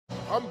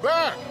I'm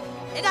back!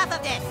 Enough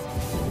of this!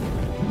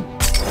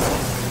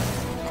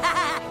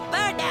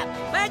 Burn them!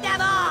 Burn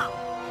them all!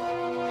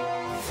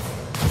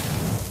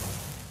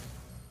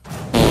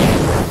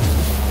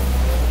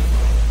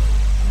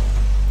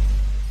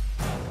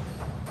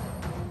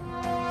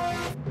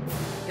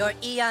 Your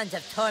eons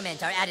of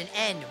torment are at an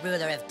end,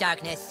 ruler of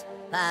darkness.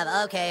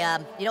 Okay,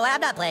 you know what?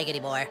 I'm not playing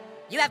anymore.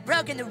 You have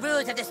broken the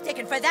rules of the stick,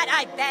 and for that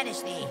I banish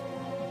thee.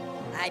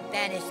 I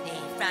banish thee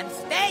from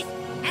space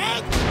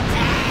 8.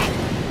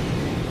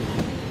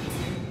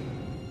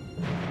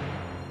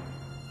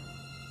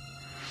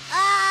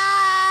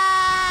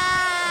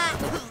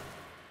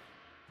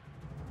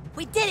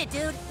 We did it,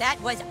 dude! That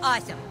was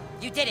awesome.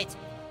 You did it.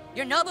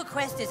 Your noble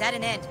quest is at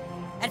an end.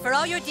 And for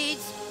all your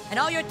deeds and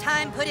all your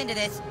time put into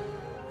this,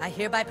 I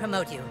hereby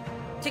promote you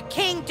to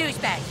King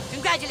Douchebag.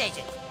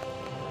 Congratulations.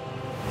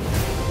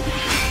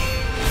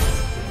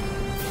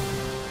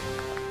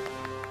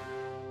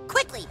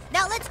 Quickly,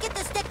 now let's get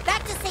the stick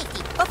back to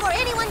safety before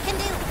anyone can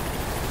do.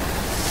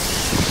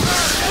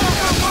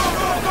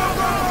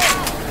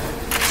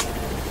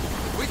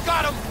 We've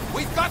got him!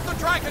 We've got the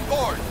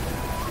Dragonborn!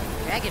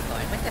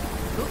 Dragonborn?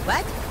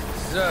 What?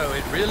 So,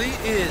 it really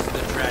is the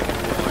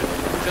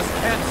Dragonborn. Just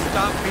can't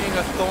stop being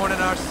a thorn in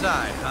our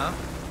side, huh?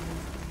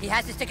 He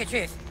has the stick of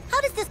truth.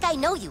 How does this guy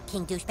know you,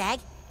 King Douchebag?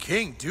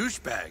 King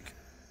Douchebag?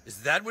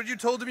 Is that what you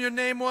told him your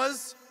name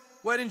was?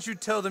 Why didn't you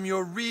tell them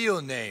your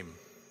real name,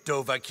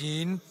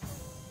 Dovahkiin?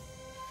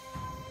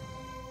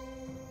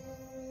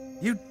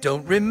 You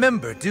don't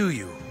remember, do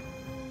you?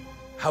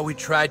 How we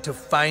tried to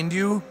find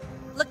you?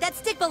 Look, that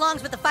stick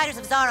belongs with the Fighters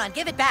of Zaron.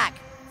 Give it back.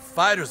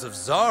 Fighters of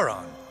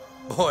Zaron?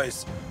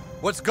 Boys,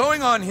 what's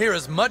going on here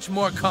is much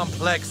more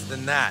complex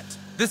than that.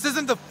 This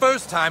isn't the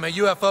first time a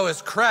UFO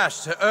has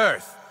crashed to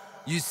Earth.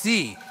 You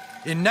see,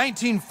 in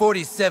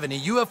 1947, a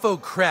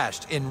UFO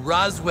crashed in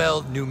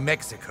Roswell, New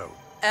Mexico.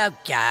 Oh,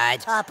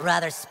 God. Oh,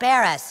 brother,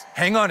 spare us.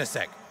 Hang on a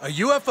sec. A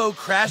UFO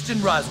crashed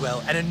in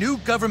Roswell, and a new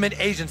government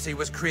agency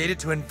was created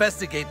to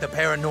investigate the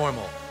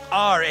paranormal.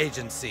 Our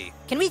agency.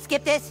 Can we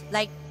skip this?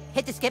 Like,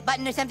 hit the skip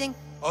button or something?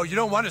 Oh, you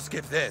don't want to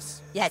skip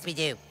this. Yes, we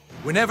do.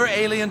 Whenever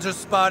aliens are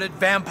spotted,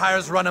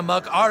 vampires run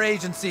amok, our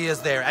agency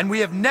is there, and we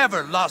have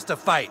never lost a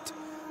fight.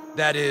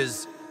 That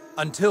is,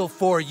 until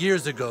 4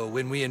 years ago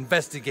when we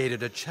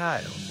investigated a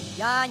child.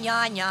 Yawn,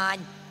 yawn, yawn.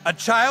 A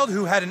child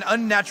who had an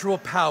unnatural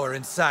power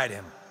inside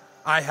him.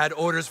 I had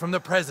orders from the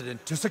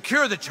president to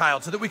secure the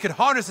child so that we could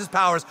harness his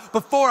powers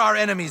before our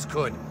enemies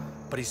could.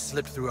 But he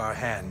slipped through our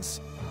hands.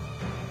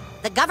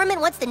 The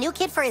government wants the new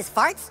kid for his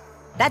farts?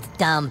 That's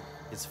dumb.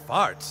 His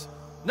farts?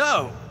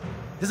 No!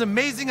 His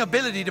amazing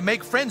ability to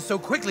make friends so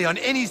quickly on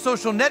any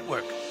social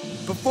network.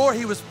 Before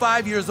he was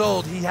 5 years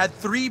old, he had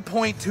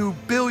 3.2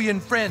 billion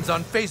friends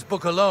on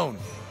Facebook alone.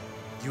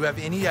 Do you have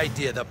any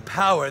idea the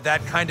power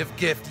that kind of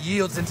gift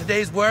yields in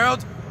today's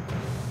world?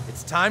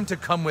 It's time to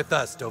come with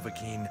us,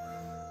 Dovahkiin.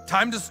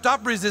 Time to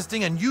stop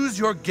resisting and use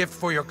your gift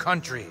for your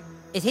country.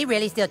 Is he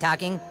really still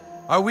talking?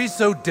 Are we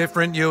so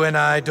different, you and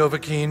I,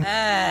 Dovahkiin?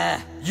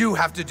 You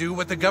have to do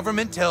what the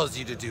government tells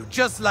you to do,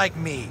 just like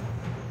me.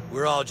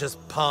 We're all just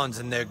pawns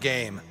in their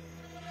game.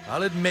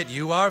 I'll admit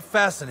you are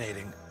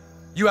fascinating.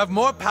 You have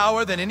more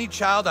power than any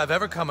child I've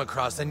ever come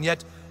across, and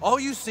yet all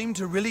you seem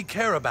to really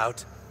care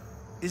about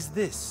is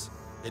this.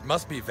 It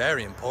must be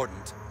very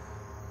important.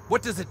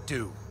 What does it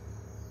do?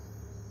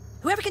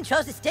 Whoever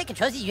controls the stick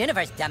controls the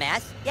universe,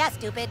 dumbass. Yeah,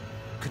 stupid.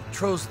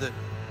 Controls the...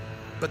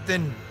 But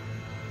then...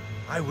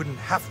 I wouldn't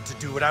have to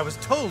do what I was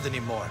told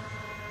anymore.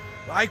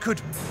 I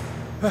could...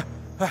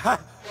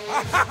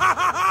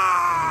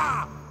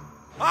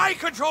 I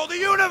control the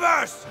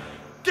universe!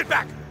 Get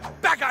back!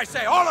 Back, I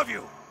say, all of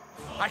you!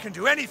 I can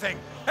do anything!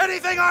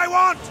 Anything I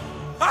want!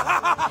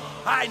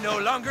 I no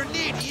longer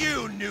need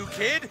you, new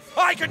kid!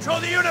 I control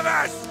the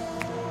universe!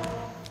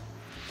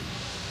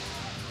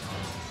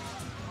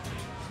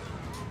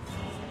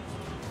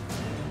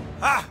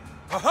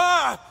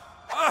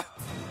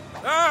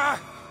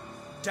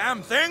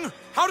 Damn thing!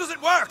 How does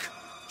it work?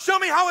 Show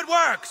me how it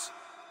works!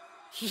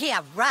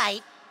 Yeah,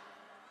 right.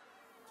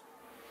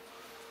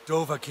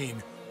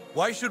 Dovahkiin,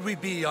 why should we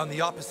be on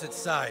the opposite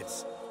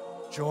sides?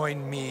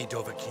 Join me,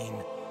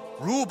 Dovahkiin.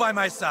 Rule by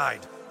my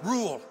side.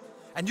 Rule.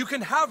 And you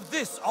can have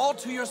this all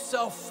to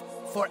yourself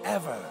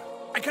forever.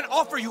 I can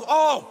offer you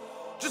all!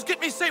 Just get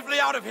me safely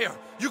out of here!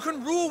 You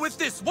can rule with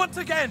this once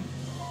again!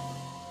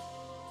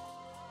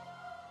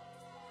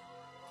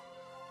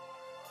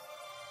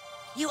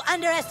 You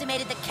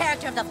underestimated the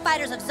character of the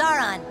Fighters of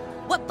Zaron.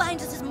 What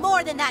binds us is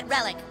more than that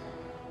relic.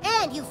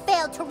 And you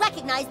failed to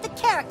recognize the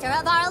character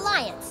of our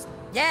alliance.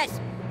 Yes,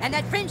 and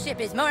that friendship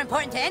is more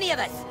important to any of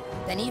us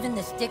than even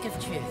the stick of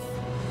truth.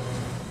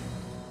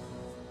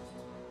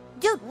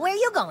 Dude, where are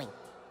you going?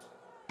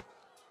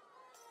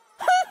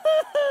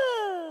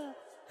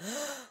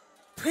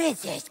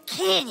 Princess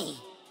Kenny!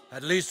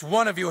 At least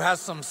one of you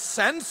has some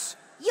sense?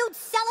 You'd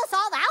sell us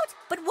all out?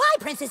 But why,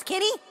 Princess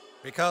Kenny?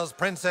 Because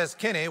Princess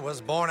Kenny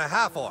was born a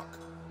half-orc,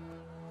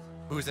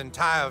 whose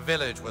entire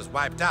village was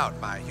wiped out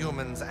by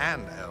humans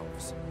and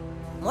elves.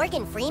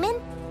 Morgan Freeman?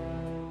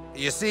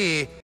 You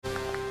see,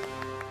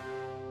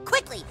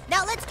 Exactly!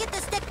 Now let's get the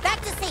stick back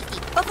to safety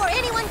before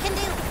anyone can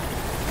do...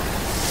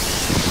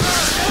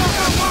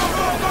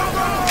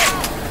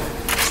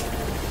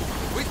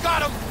 We've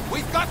got him!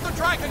 We've got the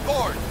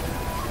Dragonborn!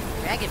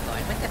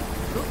 Dragonborn?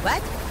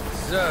 What?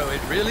 So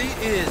it really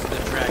is the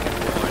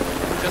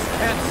Dragonborn. Just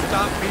can't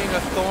stop being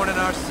a thorn in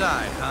our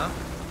side, huh?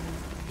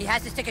 He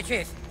has the stick of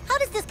truth. How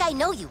does this guy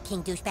know you,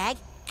 King Douchebag?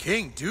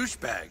 King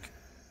Douchebag?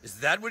 Is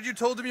that what you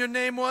told him your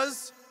name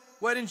was?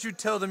 Why didn't you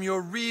tell them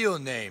your real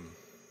name,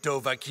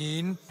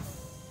 Dovahkiin?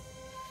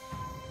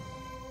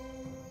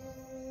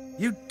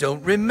 You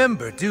don't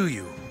remember, do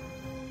you?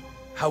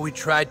 How we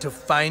tried to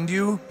find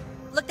you?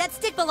 Look, that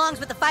stick belongs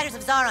with the Fighters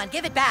of Zaron.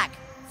 Give it back.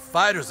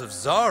 Fighters of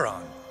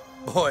Zaron?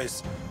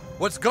 Boys,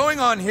 what's going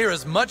on here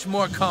is much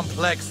more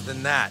complex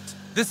than that.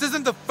 This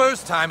isn't the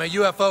first time a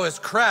UFO has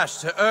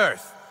crashed to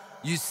Earth.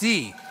 You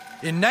see,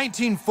 in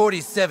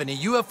 1947, a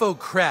UFO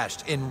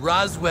crashed in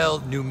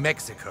Roswell, New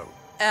Mexico.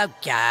 Oh,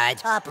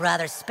 God. Oh,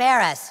 brother,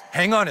 spare us.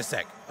 Hang on a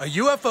sec. A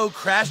UFO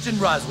crashed in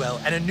Roswell,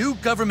 and a new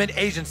government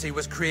agency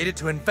was created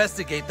to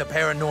investigate the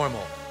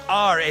paranormal.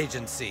 Our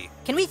agency.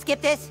 Can we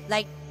skip this?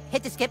 Like,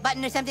 hit the skip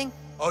button or something?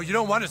 Oh, you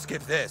don't want to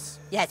skip this.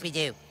 Yes, we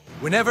do.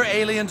 Whenever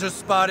aliens are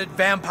spotted,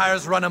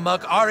 vampires run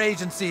amok, our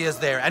agency is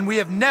there, and we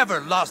have never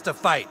lost a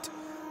fight.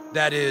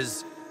 That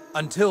is,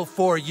 until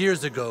 4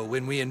 years ago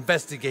when we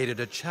investigated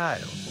a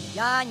child.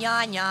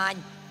 Yawn.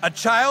 A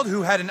child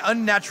who had an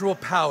unnatural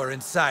power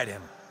inside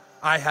him.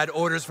 I had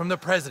orders from the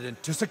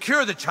president to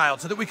secure the child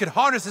so that we could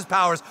harness his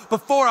powers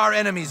before our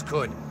enemies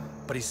could.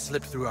 But he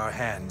slipped through our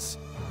hands.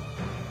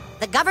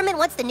 The government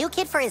wants the new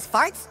kid for his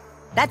farts?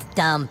 That's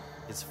dumb.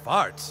 His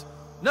farts?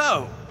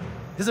 No!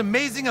 His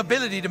amazing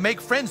ability to make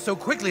friends so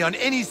quickly on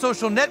any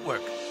social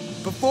network.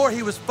 Before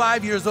he was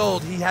 5 years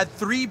old, he had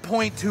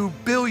 3.2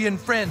 billion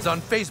friends on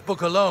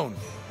Facebook alone.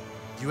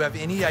 Do you have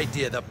any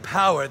idea the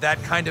power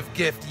that kind of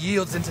gift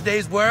yields in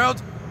today's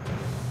world?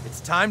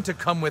 It's time to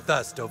come with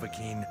us,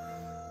 Dovahkiin.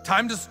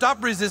 Time to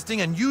stop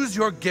resisting and use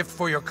your gift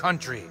for your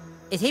country.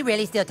 Is he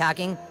really still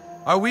talking?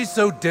 Are we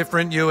so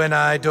different, you and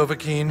I,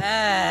 Dovahkiin?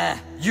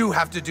 You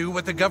have to do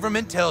what the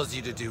government tells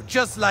you to do,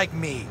 just like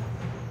me.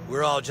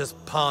 We're all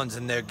just pawns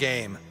in their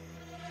game.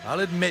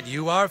 I'll admit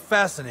you are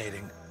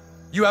fascinating.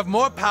 You have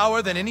more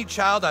power than any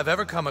child I've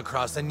ever come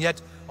across, and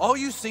yet all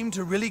you seem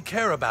to really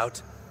care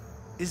about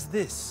is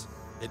this.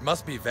 It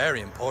must be very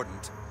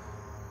important.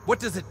 What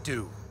does it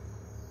do?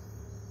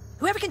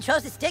 Whoever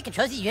controls the stick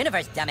controls the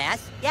universe, dumbass.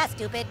 Yeah,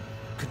 stupid.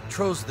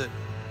 Controls the...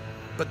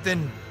 But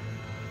then...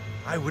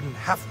 I wouldn't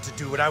have to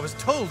do what I was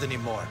told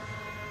anymore.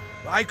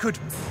 I could...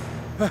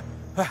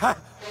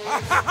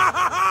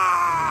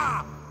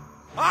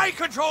 I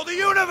control the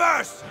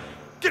universe!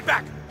 Get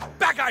back!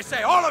 Back, I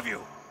say, all of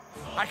you!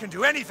 I can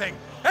do anything!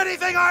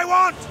 Anything I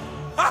want!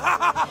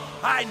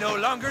 I no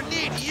longer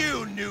need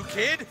you, new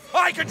kid!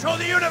 I control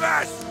the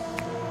universe!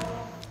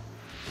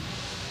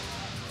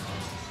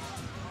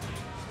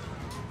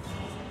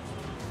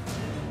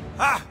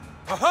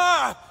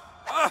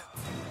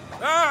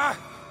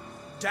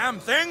 Damn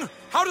thing!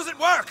 How does it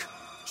work?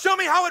 Show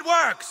me how it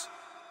works!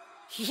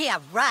 Yeah,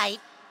 right.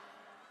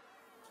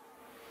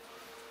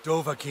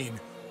 Dovahkiin,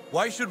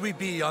 why should we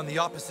be on the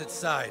opposite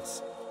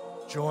sides?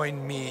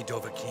 Join me,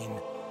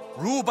 Dovahkiin.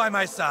 Rule by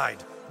my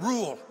side.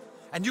 Rule.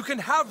 And you can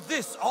have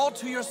this all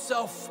to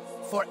yourself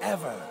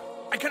forever.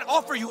 I can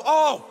offer you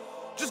all.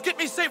 Just get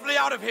me safely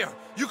out of here.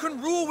 You can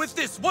rule with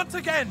this once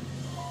again.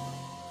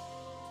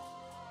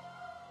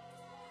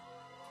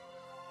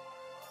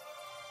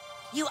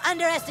 You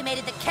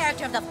underestimated the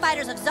character of the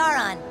Fighters of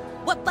Zaron.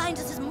 What binds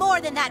us is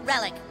more than that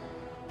relic.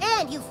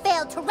 And you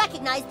failed to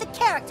recognize the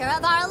character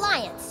of our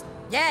alliance.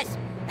 Yes,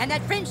 and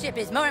that friendship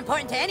is more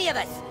important to any of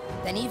us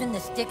than even the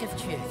stick of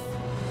truth.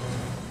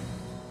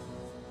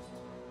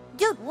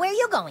 Dude, where are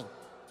you going?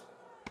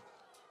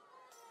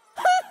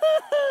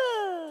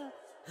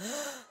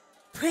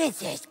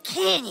 Princess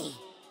Kenny!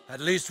 At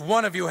least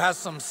one of you has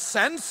some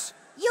sense?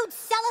 You'd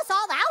sell us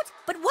all out?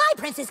 But why,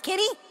 Princess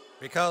Kenny?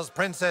 Because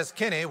Princess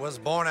Kenny was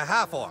born a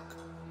half-orc,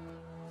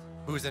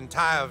 whose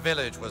entire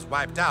village was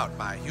wiped out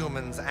by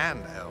humans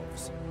and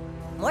elves.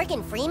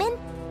 Morgan Freeman?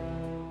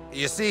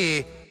 You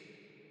see,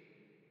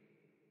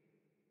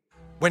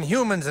 when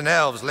humans and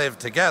elves lived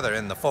together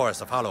in the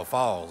forest of Hollow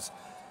Falls,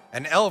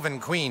 an elven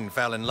queen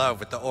fell in love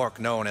with the orc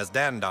known as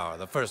Dandar,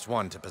 the first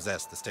one to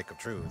possess the Stick of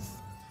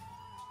Truth.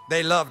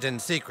 They loved in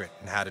secret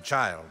and had a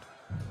child,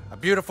 a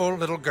beautiful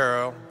little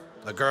girl,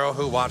 the girl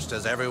who watched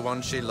as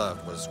everyone she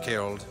loved was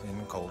killed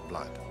in cold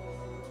blood.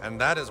 And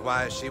that is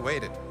why she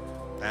waited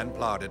and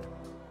plotted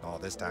all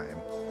this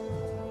time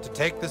to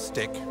take the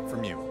stick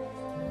from you.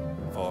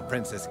 For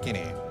Princess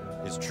Kenny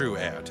is true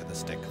heir to the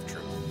Stick of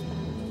Truth.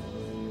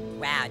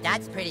 Wow,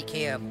 that's pretty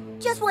cute.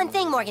 Just one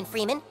thing, Morgan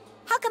Freeman.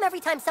 How come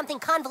every time something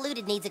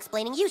convoluted needs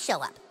explaining, you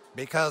show up?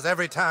 Because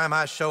every time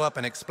I show up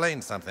and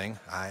explain something,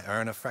 I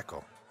earn a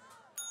freckle.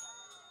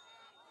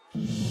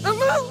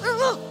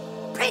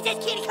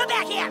 Princess Kenny, come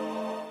back here!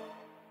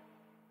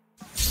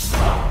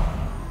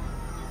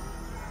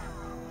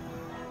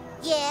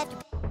 Yeah.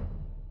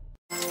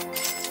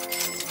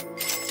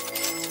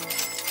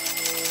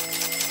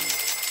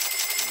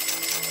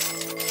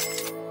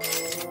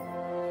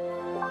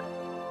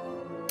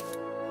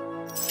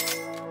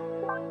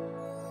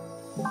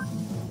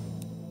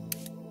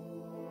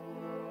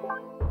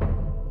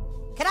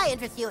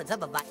 interest you in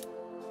some of my...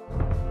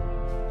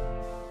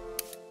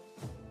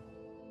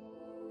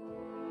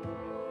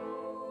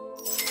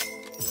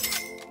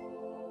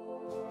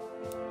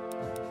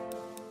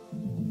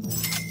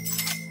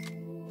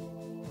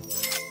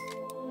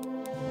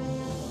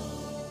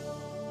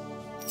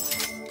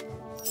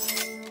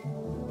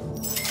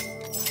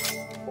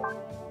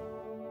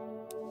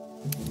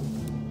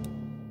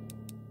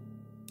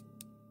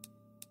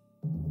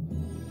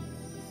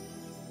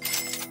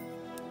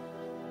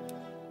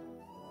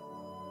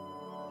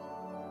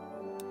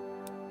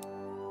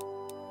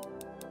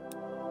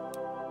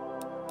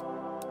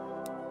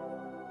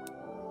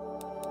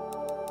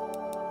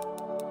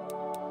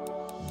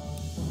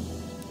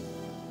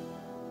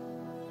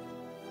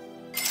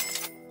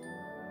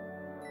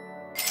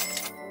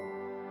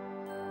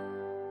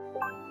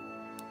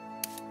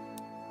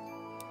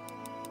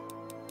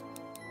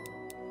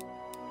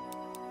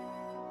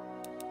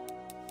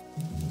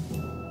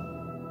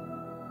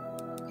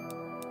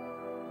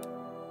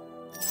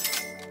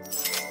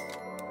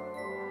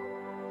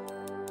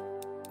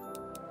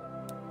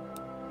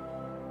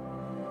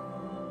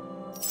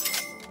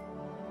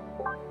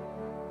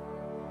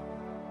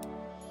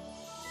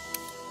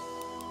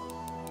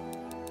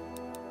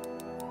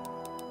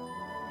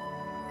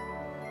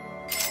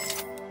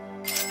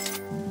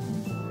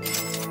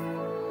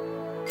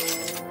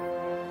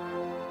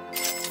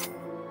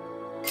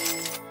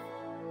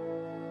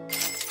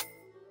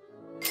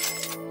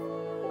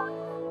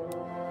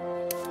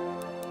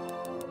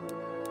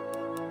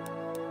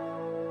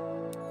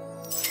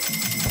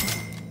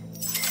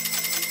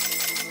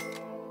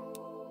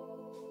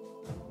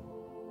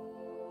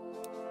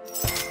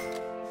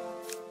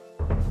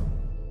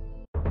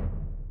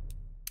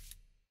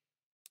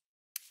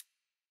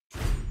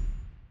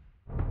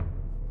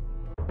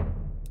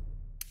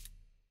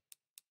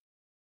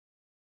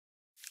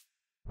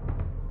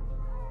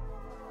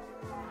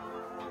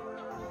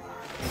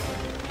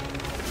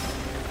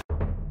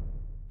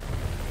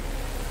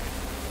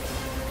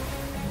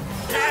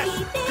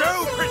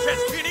 Go, Princess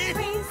Ginny!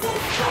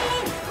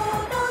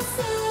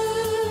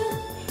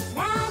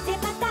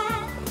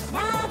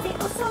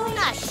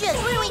 Ah, shit,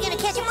 when are we gonna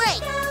catch a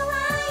break?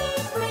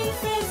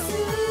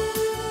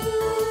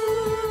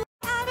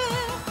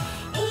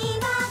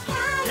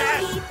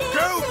 Yes!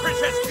 Go,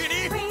 Princess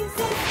Ginny!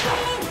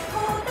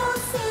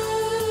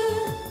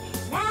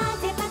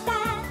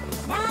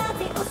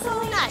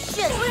 Ah,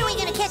 shit, when are we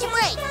gonna catch a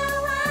break?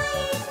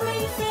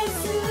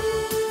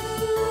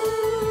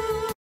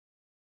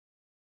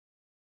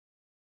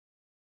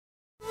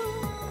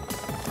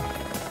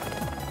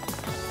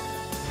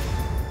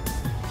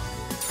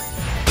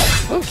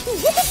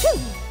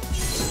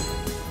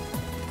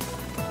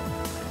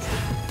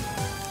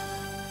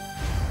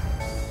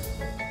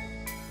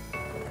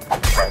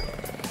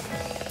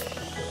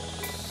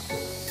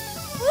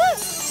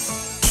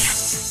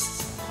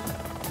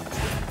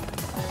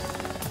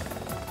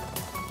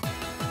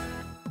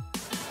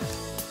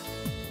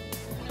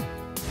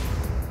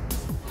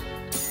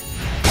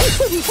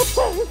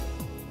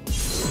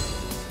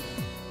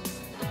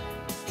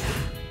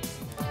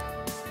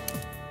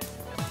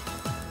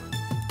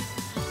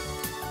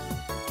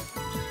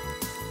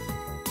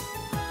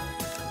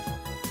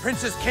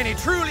 Princess Kenny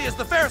truly is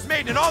the fairest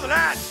maiden in all the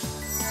land!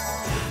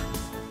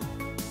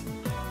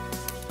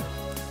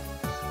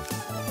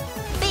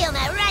 Feel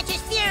my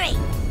righteous fury!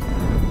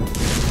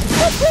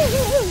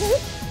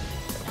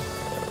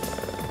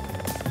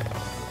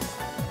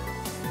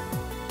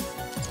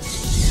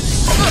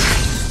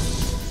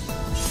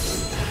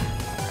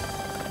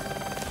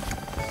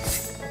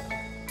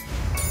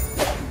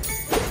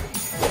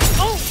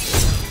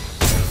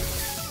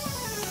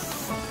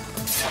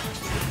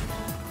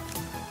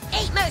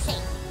 Ain't mercy!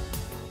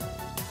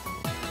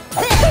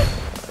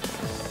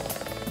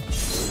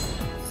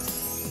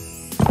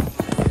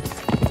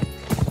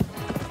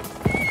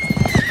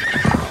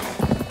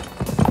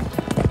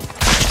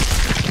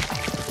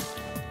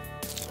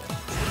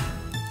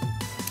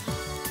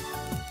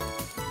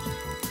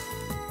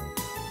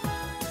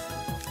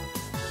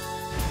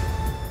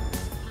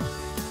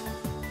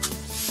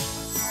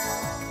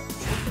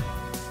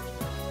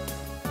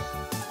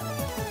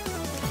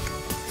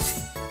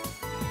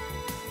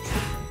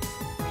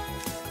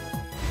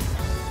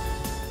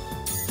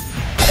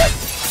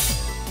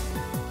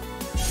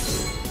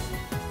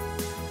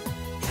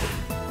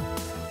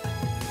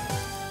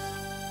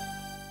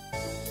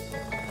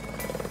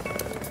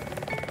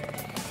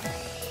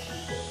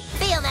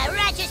 Feel my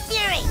righteous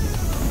fury!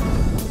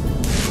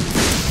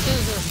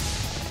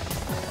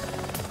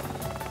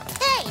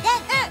 Hey,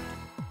 that hurt!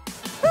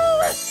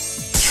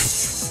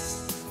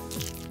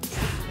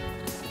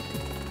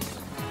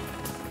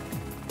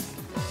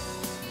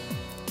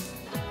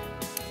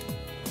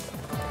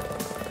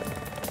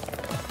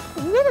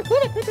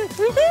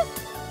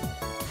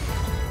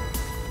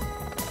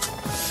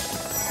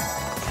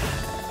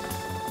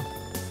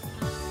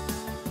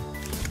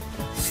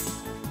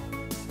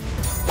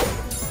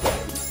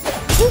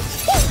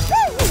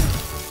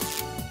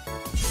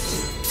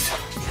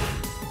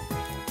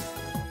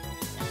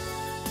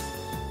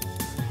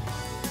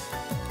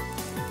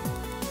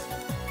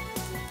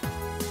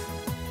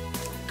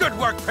 Good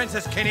work,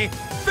 Princess Kinney.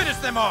 Finish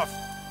them off.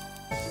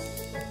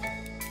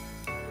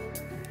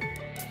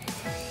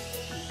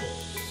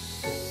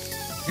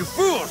 You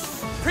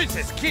fools!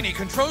 Princess Kinney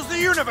controls the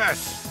universe!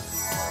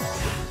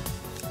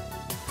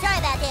 Sorry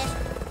about this.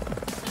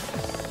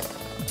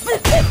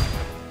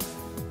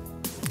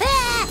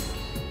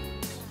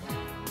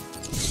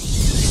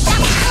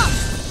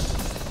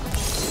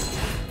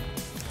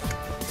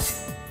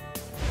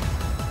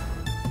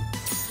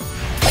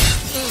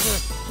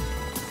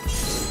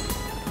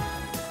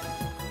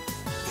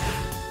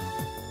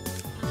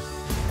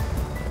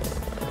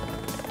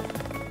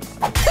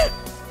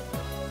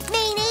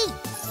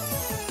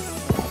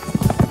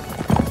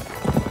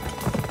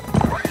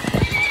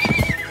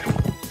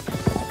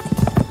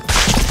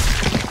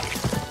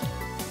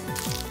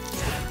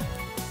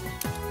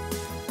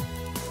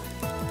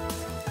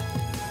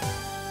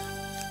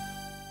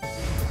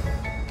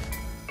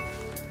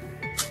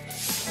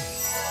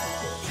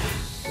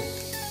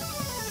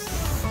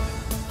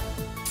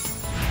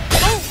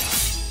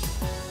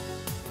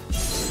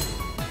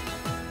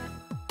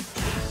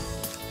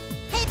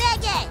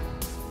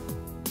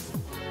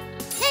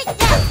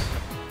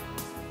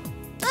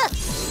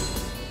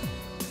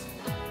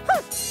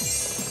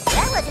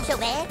 So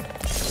bad.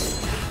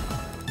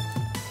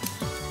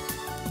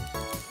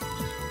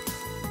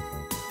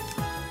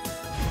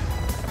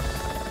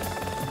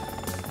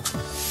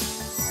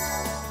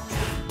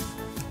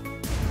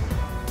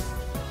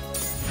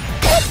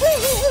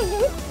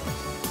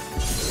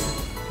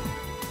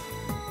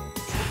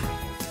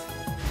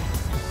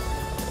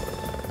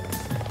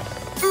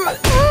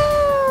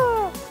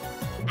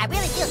 I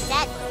really feel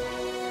sad.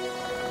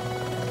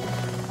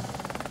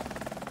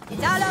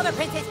 It's all over,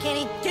 Princess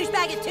Kinney.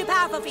 Douchebag is too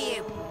powerful for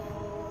you.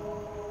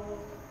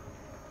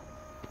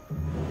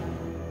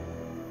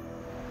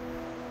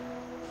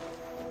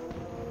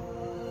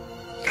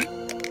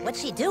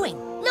 What's she doing?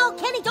 No,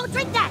 Kenny, don't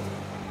drink that!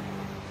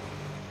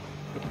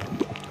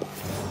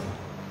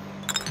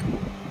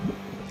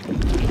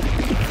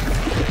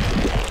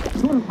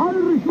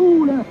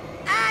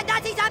 Ah,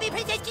 Nazi zombie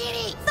Princess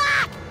Kinney!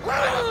 Fuck!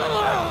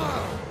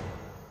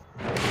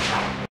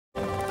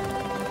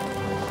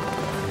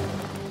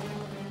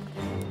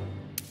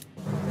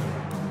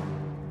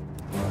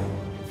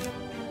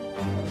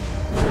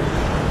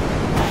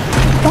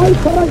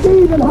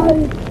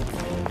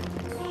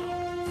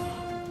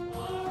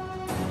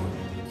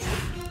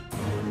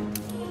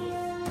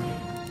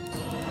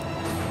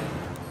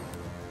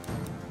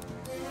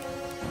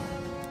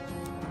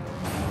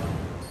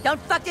 Don't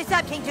fuck this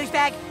up, King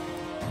Douchebag!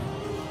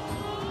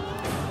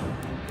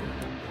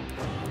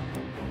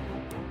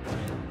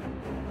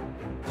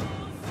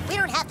 We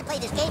don't have to play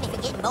this game if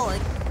you're getting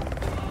bored.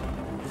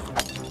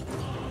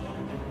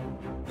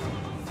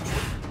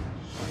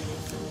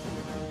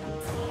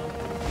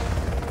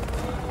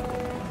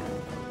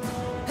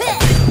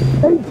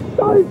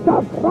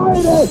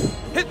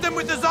 Hit them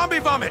with the zombie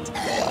vomit!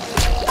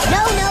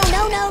 No, no,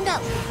 no, no, no!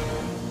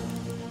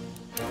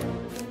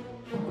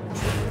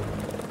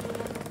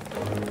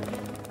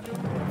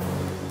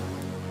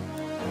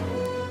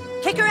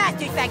 Kick her ass,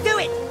 Douchebag! Do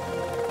it!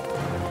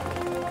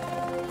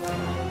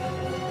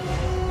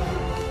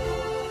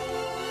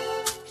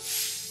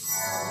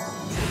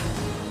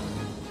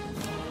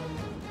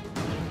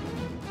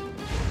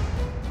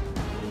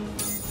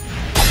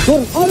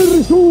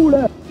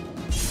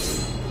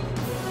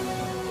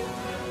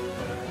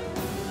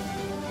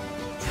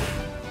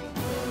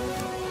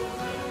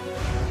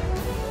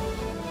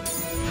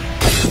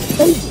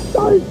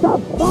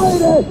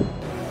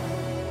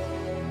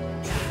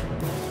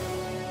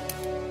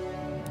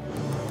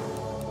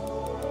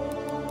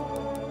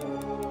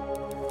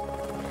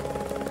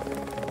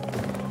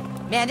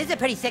 Man, this is a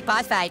pretty sick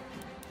boss fight.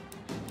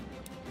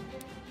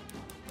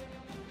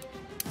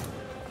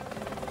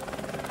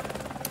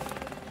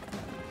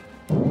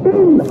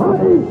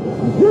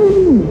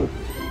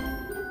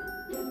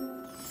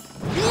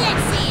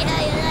 Let's see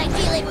how you like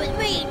dealing with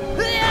me!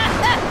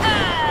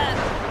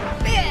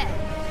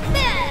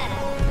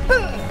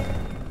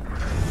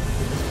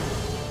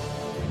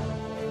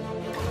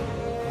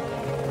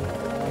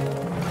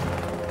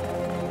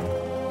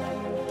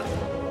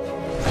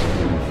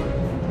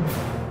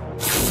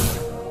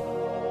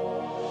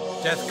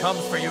 Death comes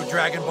for you,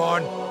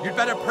 Dragonborn. You'd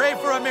better pray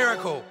for a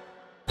miracle.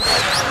 Oh,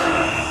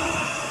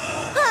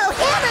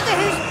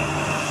 hamburgers!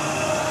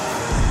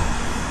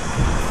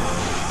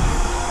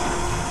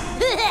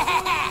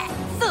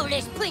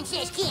 Foolish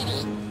Princess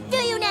Kinney! Do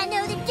you not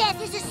know that death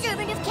is a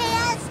servant of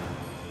chaos?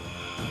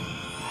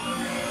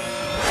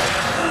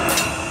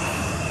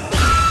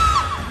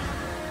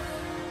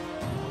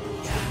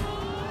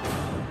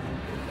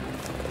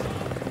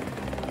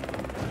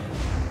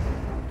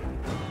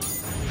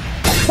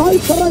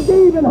 Leave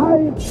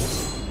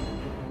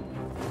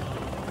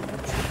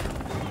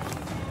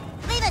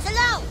us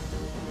alone!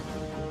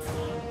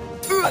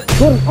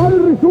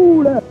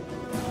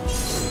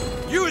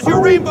 Use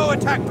your rainbow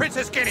attack,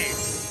 Princess Kinney!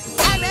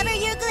 I rubber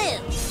your glue!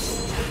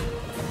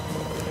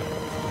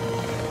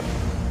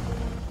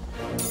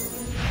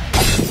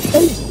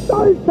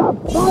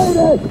 stolzer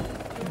Freude!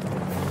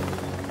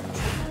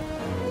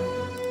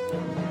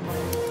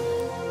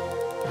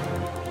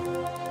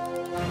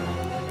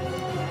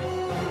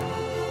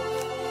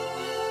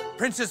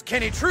 Princess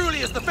Kenny truly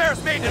is the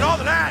fairest maiden in all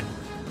the land!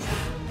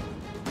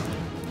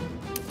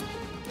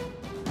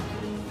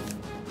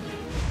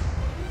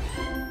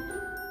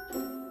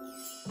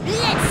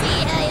 Let's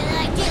see how you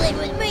like dealing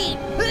with me!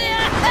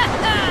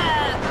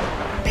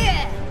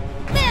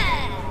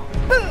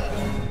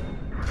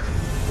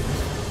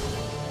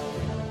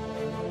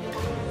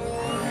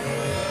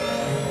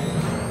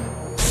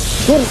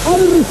 Für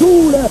eure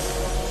Schule!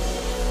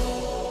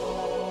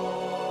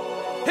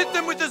 Hit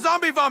them with the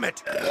zombie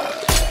vomit!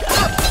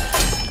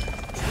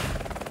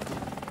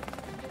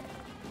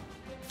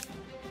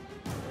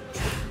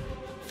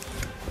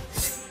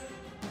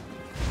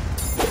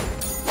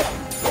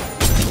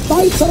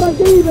 Bei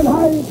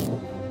Vergebenheit!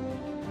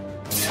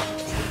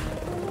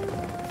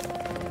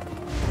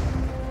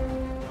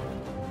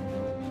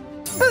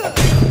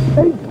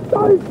 In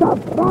stolzer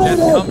Death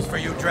Freude! comes for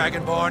you,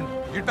 Dragonborn.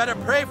 You'd better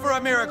pray for a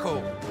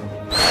miracle.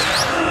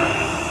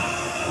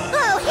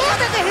 Oh,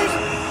 hamburgers!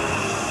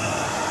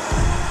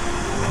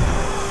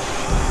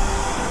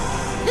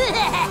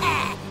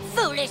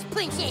 Foolish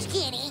Princess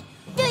Kenny!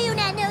 Do you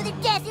not know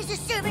that death is a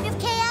servant of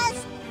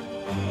chaos?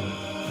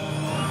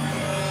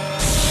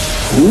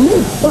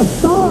 Nicht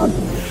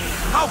verstanden!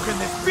 How can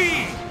this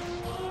be?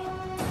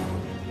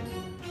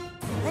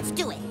 Let's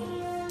do it.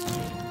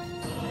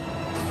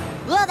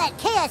 Well, that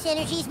chaos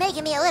energy's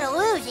making me a little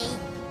woozy.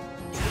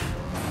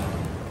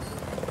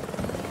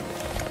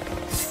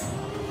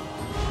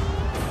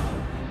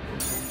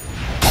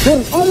 Für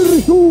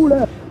eure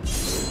Schule!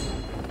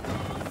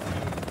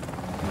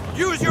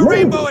 Use your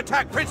rainbow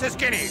attack, Princess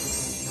Kenny!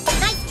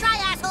 Nice try,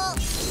 asshole!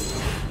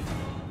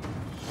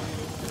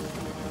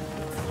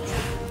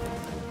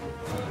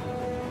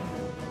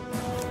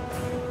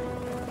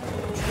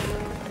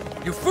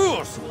 You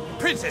fools!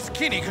 Princess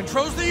Kenny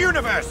controls the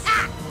universe!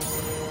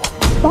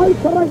 Bei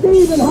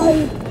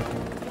Vergebenheit!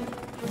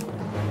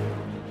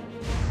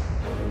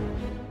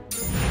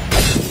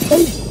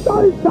 In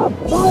stolzer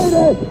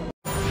Freude!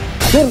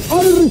 Für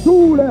eure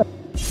Schule!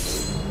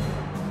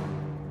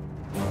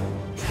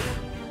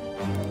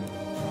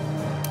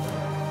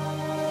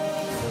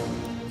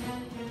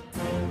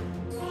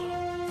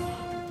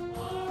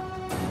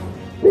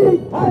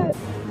 Fähigkeit!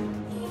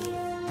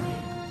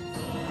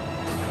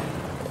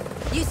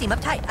 You seem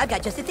uptight. I've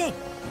got just the thing.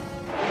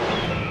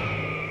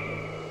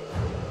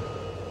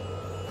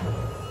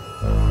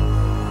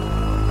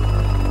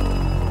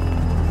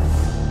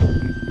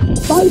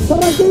 Bei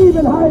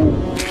Vergebenheit!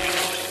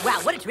 Wow,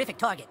 what a terrific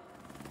target.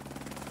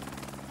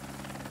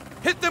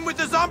 Hit them with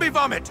the zombie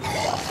vomit!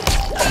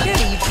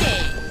 Dirty you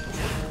did.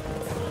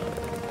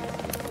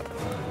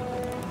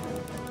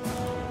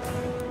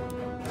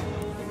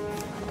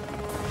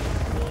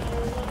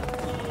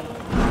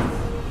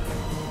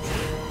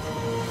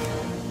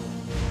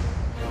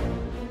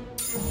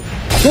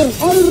 Für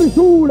eure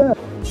Schule!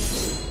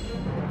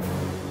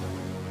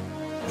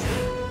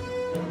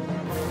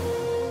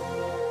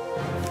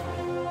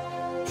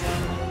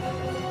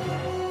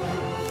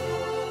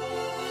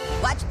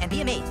 Watch and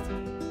be amazed.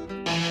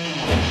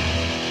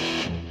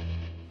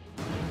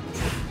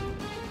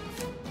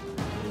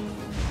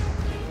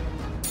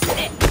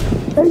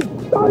 In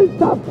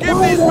stolzer Give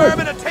these Freude!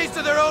 vermin a taste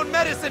of their own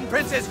medicine,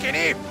 Princess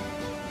Kenny!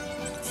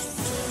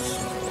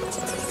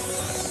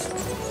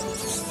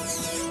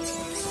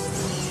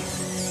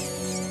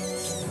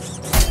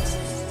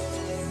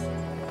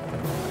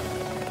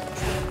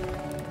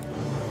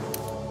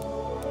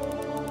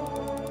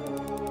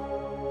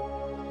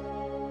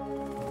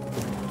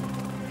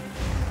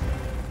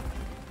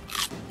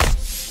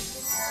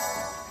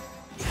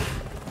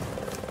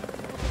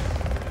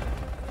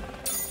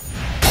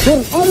 Für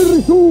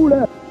eure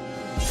Schule!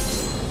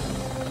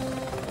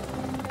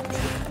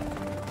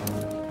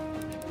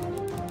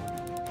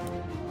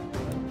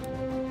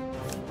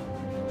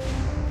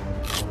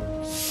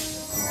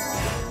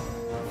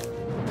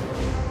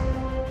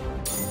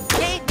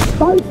 Okay,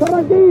 Bei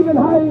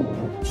Vergebenheit!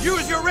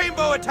 Use your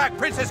rainbow attack,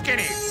 Princess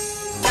Kenny!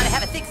 gotta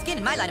have a thick skin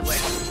in my line of work.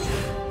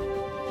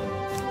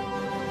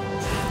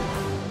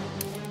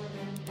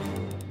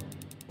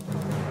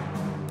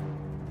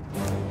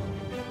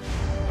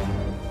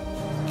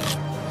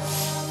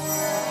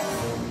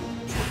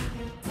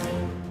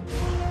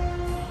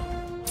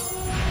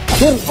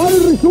 Für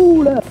eure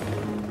Schule!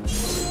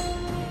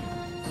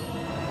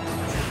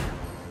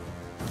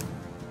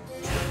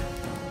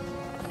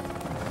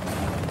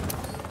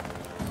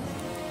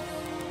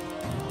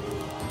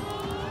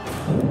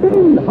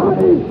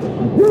 Einheit!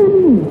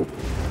 Sinn!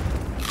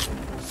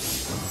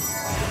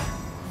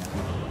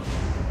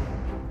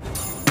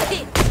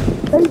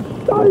 In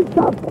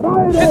stolzer Hit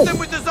Freude! them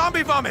with the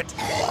zombie vomit!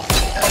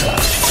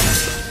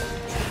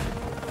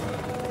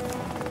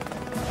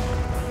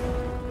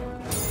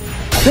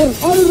 Für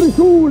eure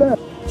Schule!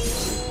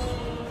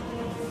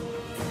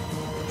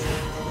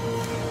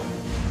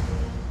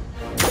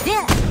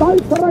 Yeah.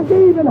 Weitere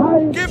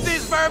Gegenheit! Give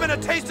these vermin a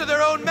taste of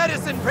their own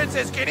medicine,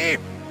 Princess Kitty!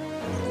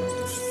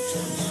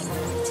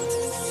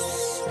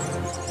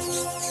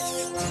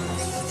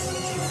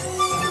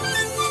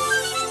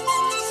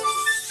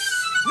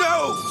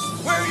 No!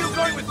 Where are you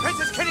going with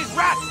Princess Kitty's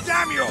rats,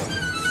 damn you!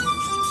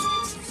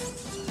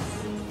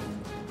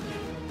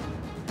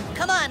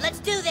 Come on, let's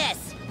do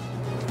this!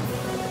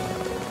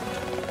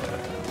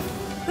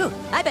 Whew,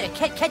 I better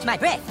catch my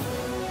breath.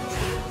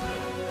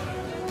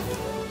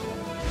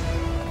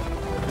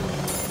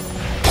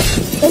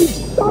 Ein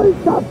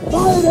stolzer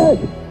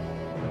Freude!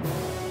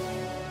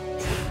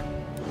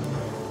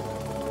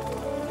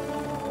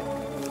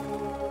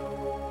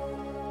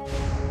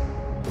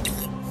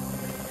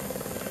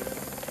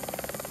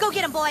 Go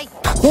get him, boy!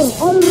 Für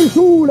eure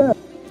Schule!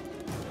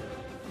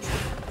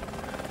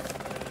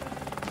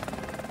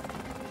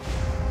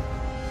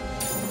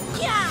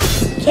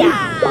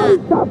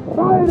 Stolzer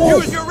Freude!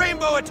 Use your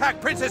rainbow attack,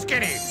 Princess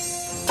Kitty!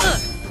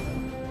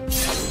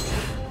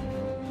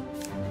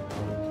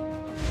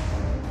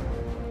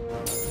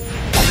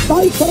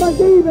 Weitere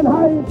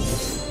Gegenheit!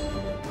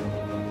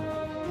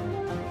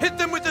 Hit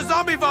them with the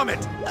zombie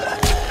vomit!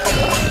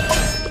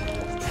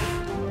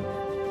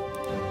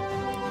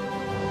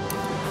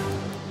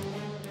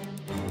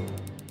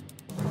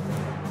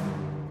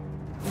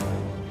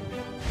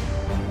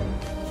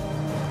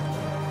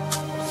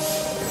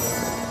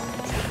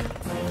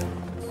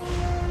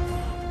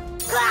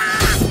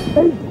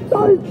 Ein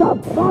stolzer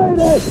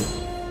Freude!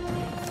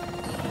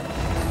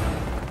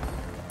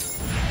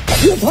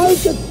 Ihr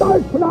haltet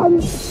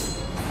Deutschland!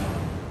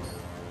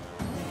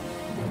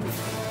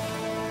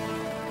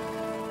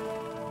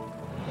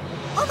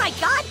 Oh my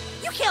god!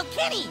 You killed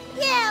Kitty!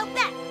 Yeah,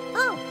 back.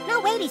 Oh,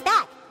 no, wait, he's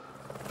back.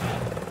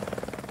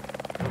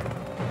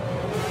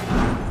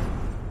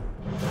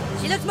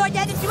 She looks more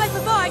dead than she was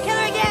before. Kill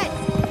her again!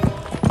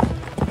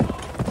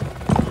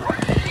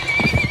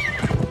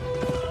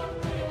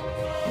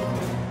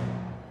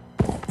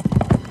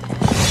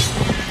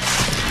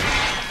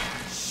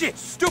 Shit,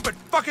 stupid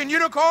fucking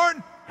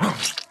unicorn!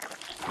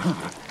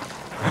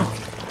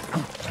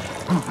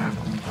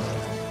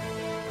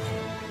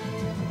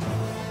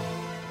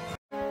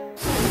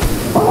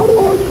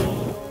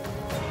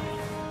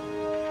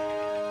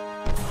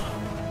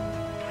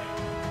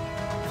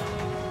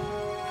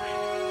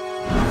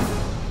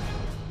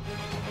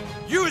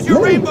 Use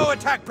your rainbow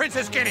attack,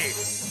 Princess Kitty!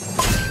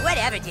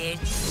 Whatever, dude.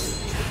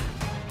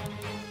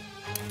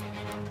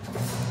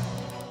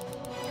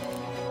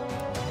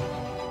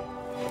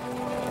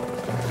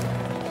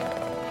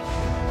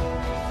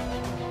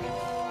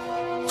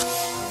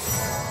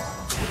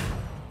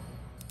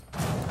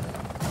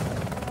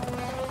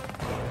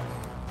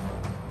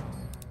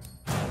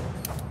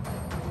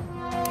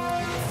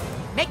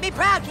 Make me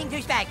proud, King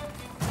Douchebag!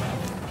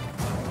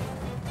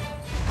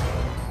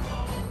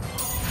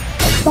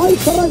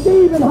 Weitere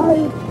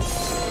Gegenheit!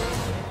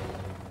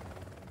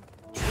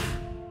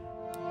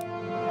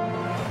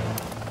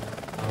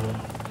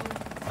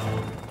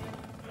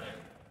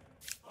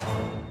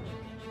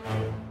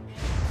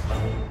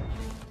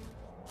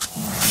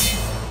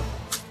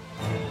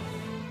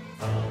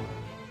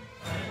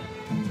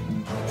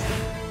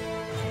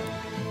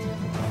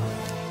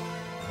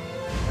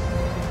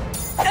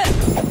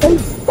 Ein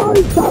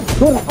stolzer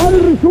für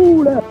eure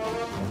Schule!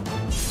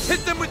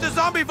 Hit them with the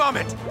zombie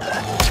vomit!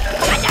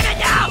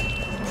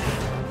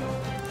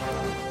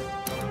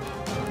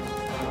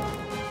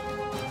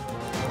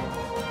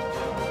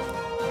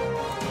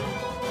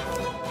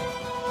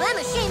 Well, I'm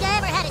ashamed I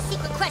ever had a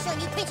secret crush on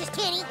you, Princess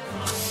Kitty.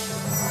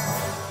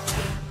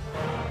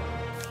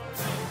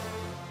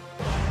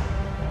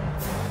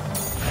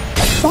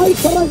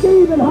 Weitere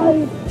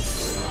Gegenheit!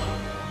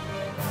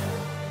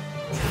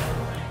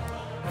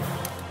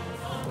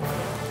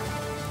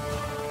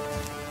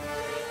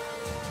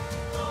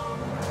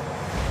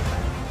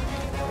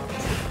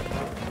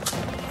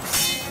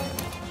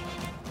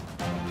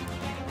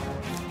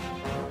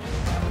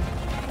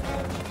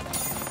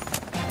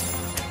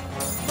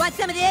 Want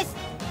some of this?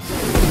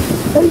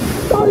 Ein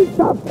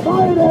stolzer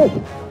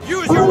Freude!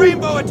 Use your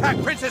rainbow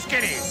attack, Princess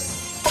Kitty!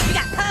 You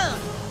got pwned!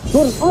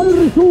 Für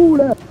eure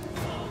Schule!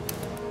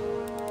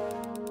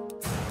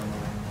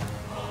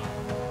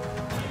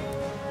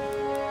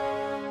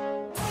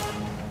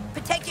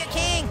 Protect your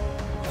king!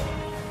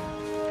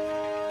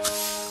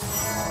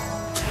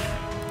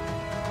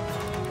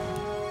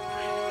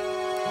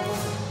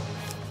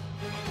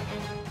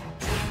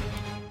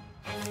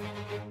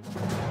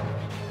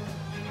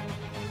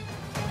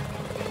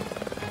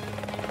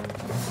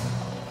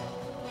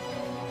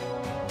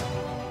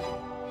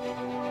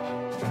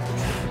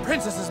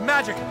 Princess's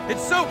magic!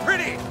 It's so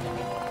pretty!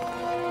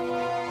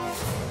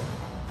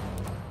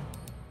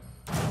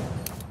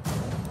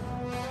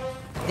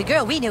 The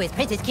girl we knew as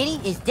Princess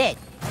Kitty is dead.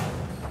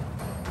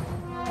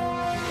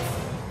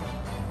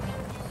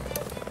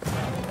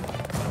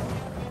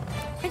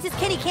 Princess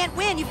Kitty can't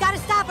win. You've got to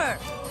stop her.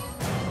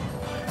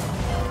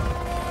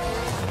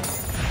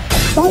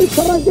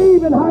 Weitere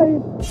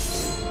Gegenheit!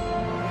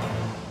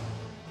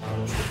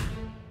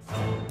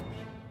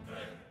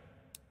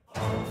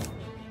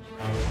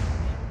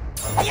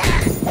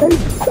 Ein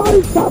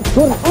Stolzer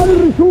zur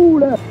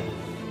Eure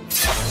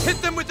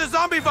Hit them with the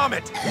zombie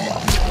vomit!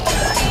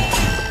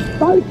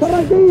 Stolzer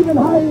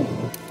Ergebenheit!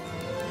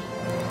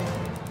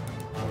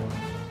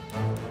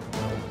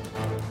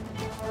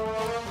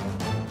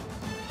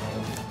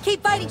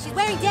 Keep fighting, she's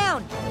wearing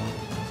down!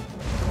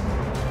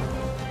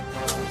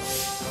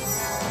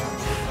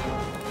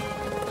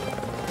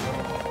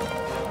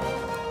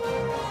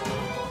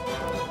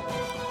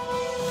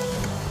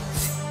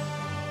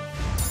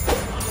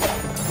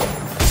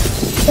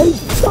 Ein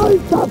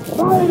stolzer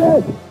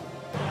Freude!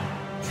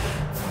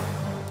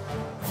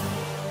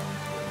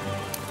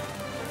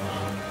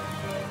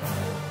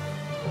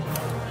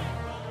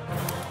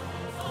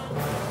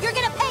 You're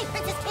gonna pay,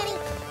 Princess Kenny!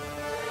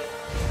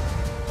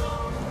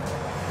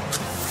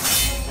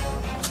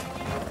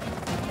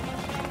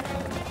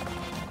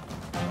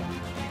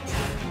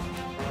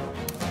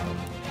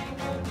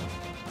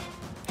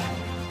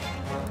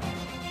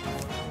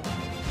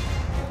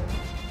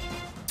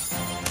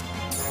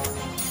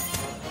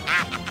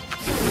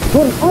 Für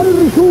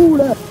eure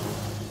Schule!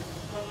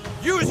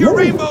 Use your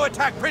rainbow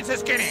attack,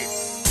 Princess Kenny!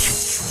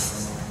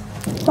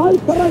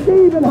 Stolzer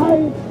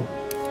Ergebenheit!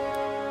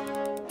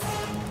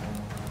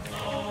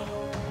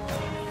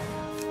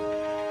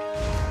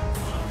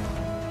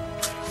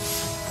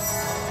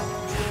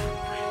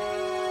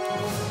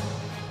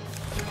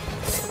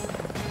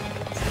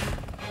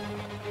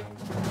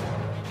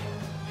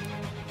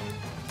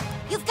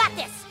 You've got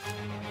this!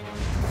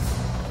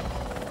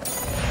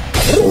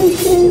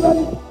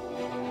 Ruhig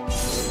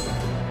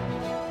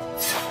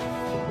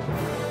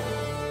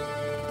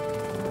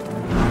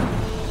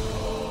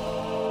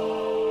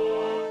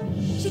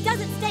She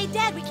doesn't stay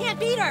dead, we can't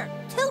beat her!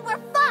 Till we're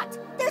fucked!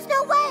 There's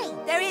no way!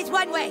 There is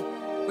one way!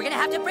 We're gonna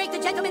have to break the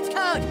gentleman's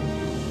code!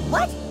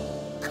 What?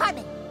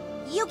 Carmen,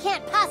 you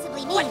can't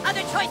possibly mean... What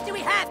other choice do we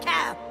have,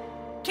 Cal?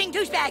 King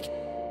Douchebag,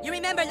 you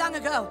remember long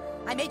ago,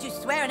 I made you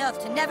swear an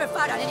oath to never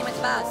fart on anyone's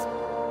boss.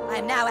 I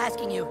am now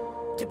asking you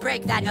to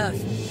break that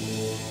oath.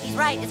 He's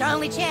right, it's our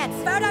only chance.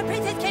 Fart on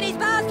Princess Kenny's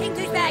boss, King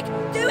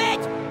Douchebag! Do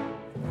it!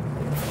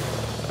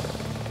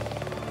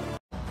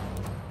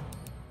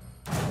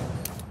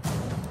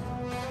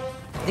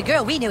 The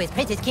girl we knew as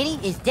Princess Kenny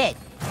is dead.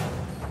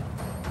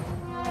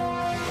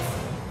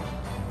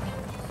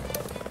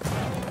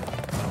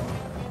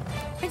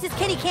 Princess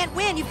Kenny can't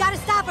win, you've got to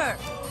stop her!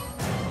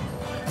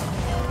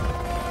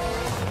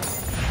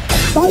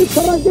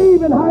 Stolzer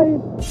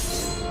Ergebenheit!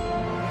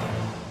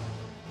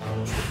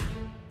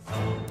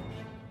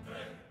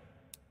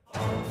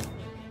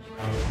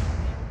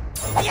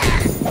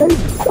 Ein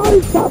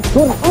Stolzer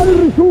für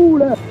eure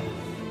Schule!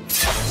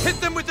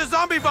 Hit them with the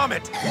zombie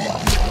vomit!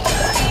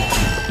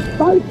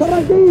 Stolzer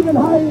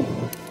Ergebenheit!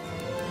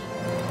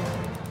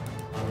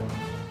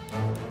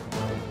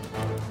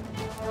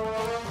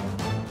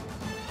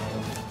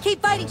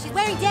 Keep fighting, she's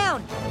wearing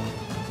down!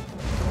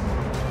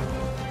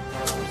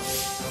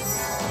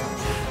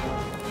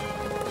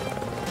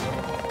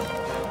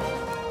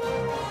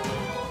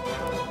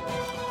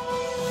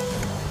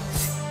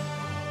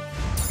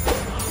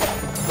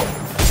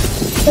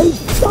 Ein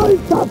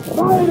stolzer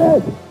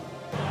Freude!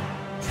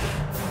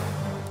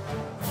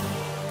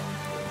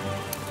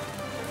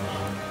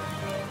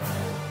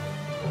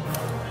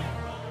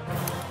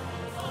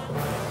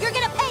 You're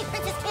gonna pay,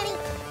 Princess Kenny!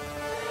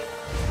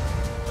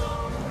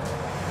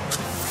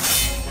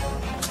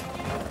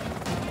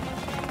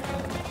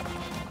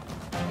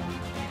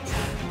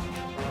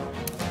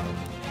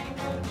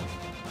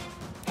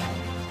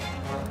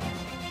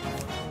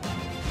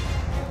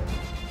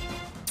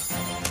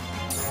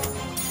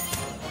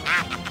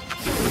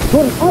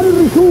 Für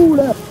eure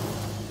Schule!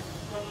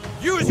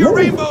 Use your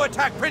rainbow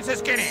attack,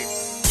 Princess Kenny!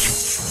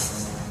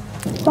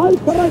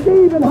 Stolzer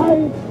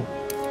Ergebenheit!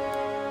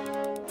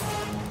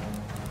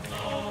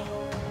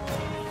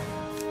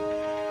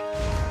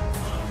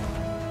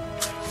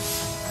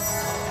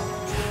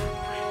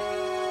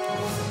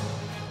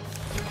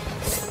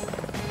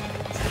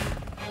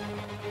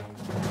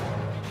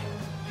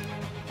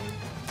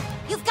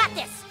 You've got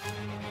this!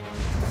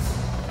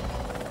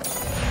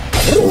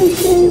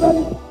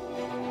 Ruhig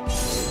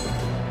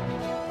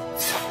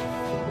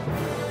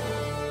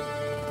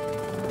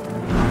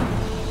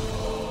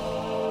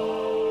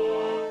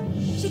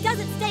She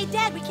doesn't stay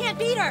dead, we can't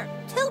beat her!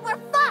 Till we're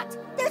fucked!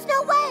 There's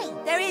no way!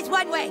 There is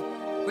one way!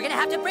 We're gonna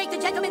have to break the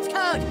gentleman's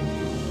code!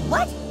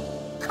 What?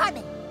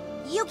 Carmen,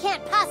 you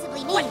can't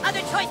possibly mean... What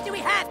other choice do we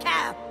have,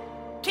 Cal?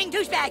 King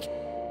Douchebag,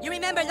 you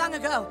remember long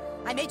ago,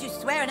 I made you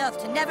swear an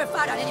oath to never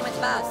fart on anyone's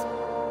boss.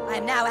 I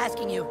am now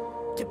asking you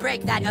to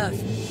break that oath.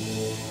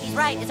 He's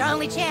right, it's our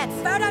only chance.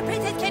 Fart on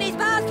Princess Kenny's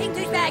boss, King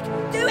Douchebag!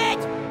 Do it!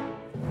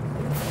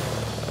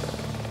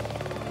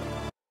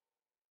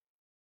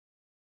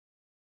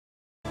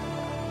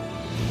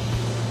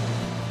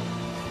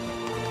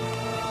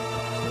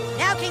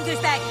 Now, King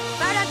Douchebag,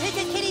 fart on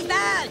Princess Kenny's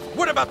boss!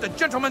 What about the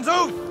gentleman's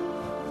oath?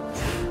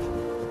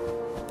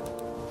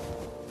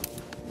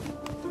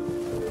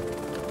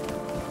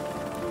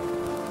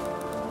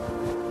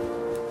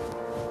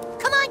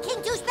 Come on, King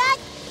Douchebag!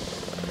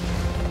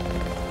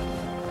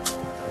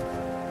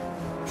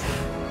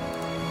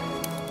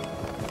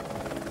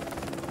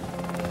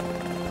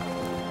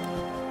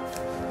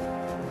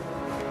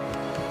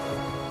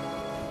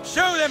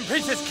 them,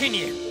 Princess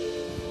Kenny!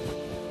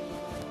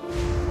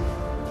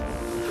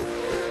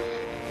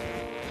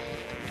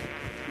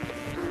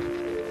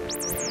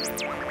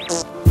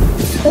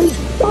 Ein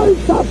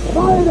stolzer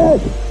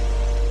Freund!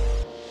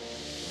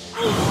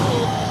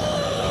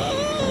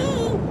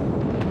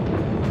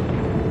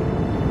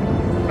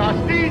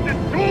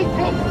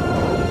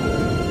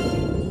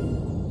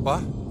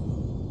 What?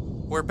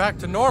 We're back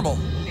to normal.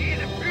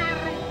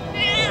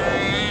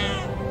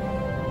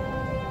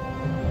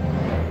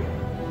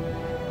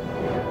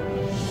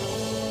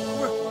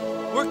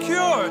 We're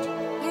cured!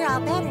 You're all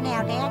better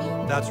now,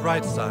 Daddy. That's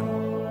right, son.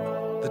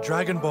 The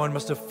Dragonborn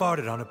must have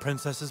farted on a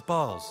princess's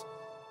balls.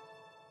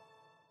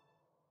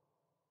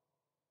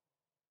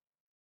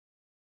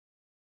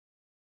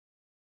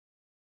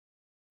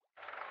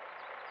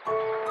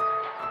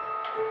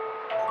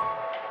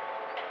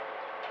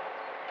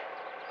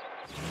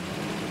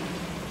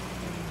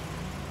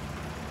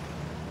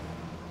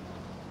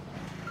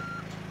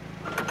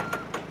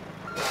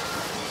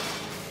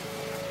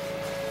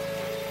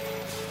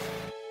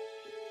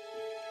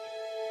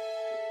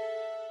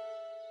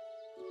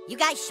 You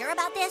guys sure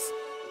about this?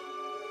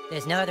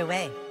 There's no other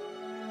way.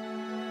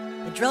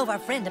 It drove our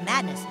friend to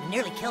madness and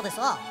nearly killed us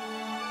all.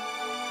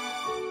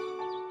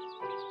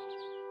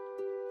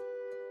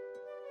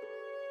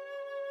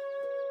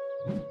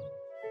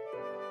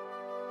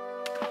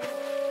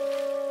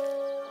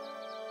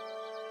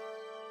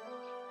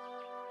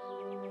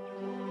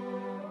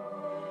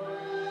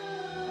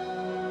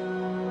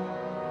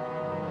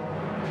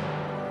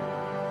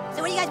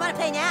 So what do you guys want to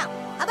play now?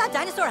 How about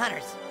Dinosaur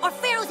Hunters? Or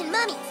pharaohs and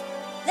mummies?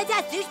 Let's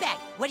ask Douchebag.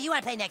 What do you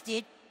want to play next,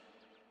 dude?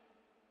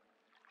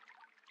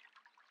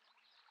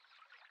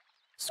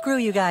 Screw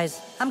you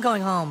guys. I'm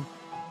going home.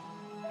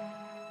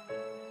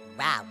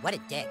 Wow, what a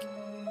dick.